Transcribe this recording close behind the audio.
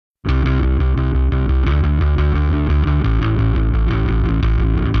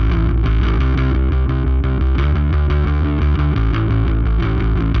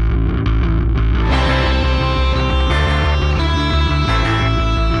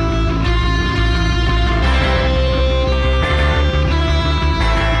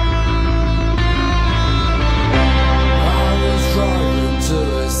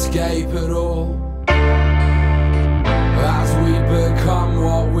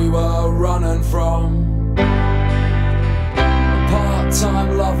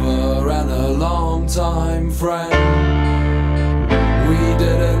lover and a long-time friend. We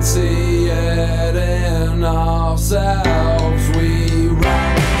didn't see it in ourselves, we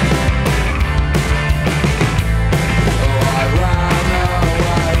ran. Oh, I ran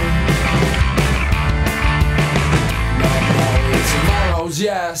away, not knowing tomorrow's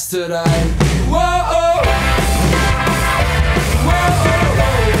yesterday. Whoa,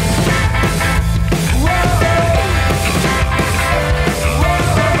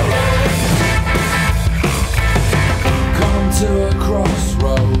 to a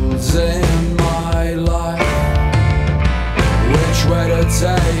crossroads in my life. Which way to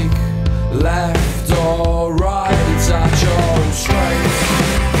take, left or right? I chose straight.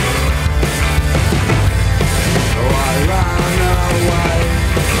 Oh, I ran away,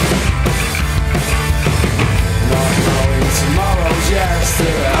 not knowing tomorrow's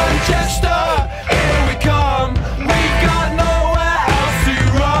yesterday. Manchester, here we come. We got nowhere else to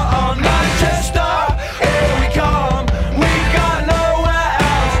run. Manchester, here we come. We got nowhere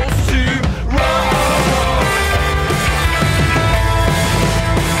else to run.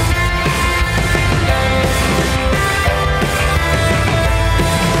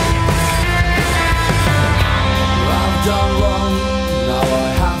 I've done wrong, now I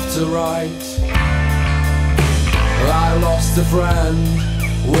have to right. I lost a friend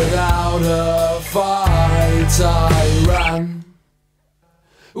without a fight. I